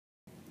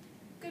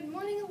Good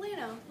morning,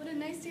 Atlanta. What a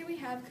nice day we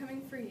have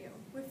coming for you,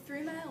 with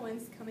 3-mile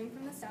winds coming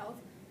from the south,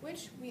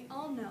 which we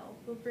all know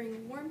will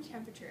bring warm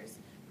temperatures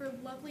for a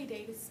lovely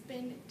day to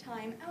spend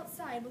time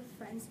outside with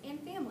friends and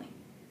family.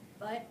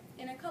 But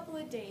in a couple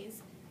of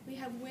days, we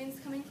have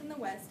winds coming from the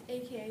west,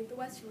 aka the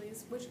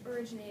westerlies, which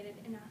originated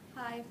in a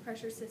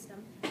high-pressure system,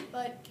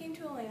 but came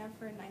to Atlanta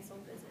for a nice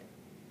old visit.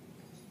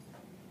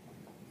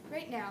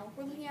 Right now,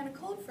 we're looking at a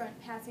cold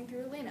front passing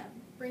through Atlanta,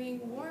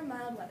 bringing warm,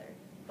 mild weather.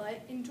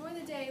 But enjoy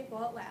the day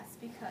while it lasts,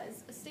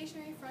 because a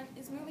stationary front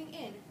is moving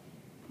in.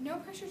 No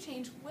pressure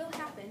change will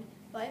happen,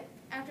 but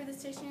after the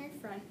stationary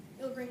front,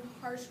 it will bring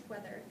harsh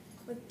weather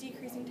with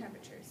decreasing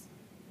temperatures.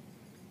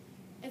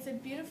 It's a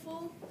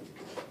beautiful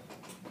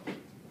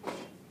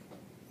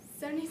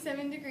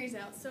 77 degrees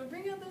out, so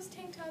bring out those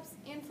tank tops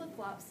and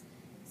flip-flops.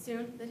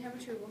 Soon, the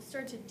temperature will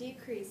start to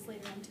decrease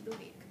later into the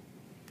week.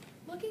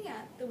 Looking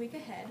at the week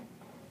ahead,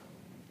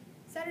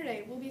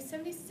 Saturday will be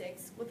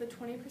 76 with a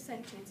 20%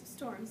 chance of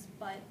storms,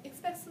 but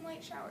expect some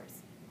light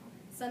showers.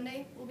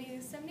 Sunday will be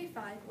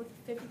 75 with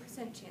a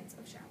 50% chance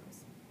of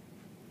showers.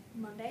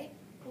 Monday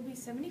will be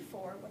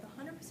 74 with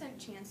a 100%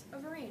 chance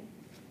of rain.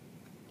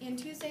 And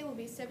Tuesday will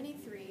be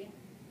 73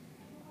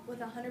 with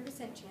a 100%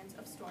 chance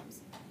of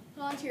storms.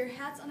 Hold on to your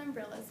hats and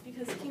umbrellas,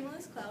 because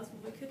cumulus clouds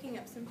will be cooking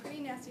up some pretty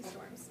nasty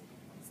storms.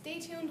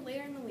 Stay tuned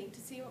later in the week to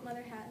see what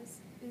Mother has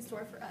in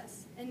store for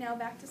us. And now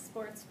back to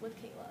sports with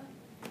Kayla.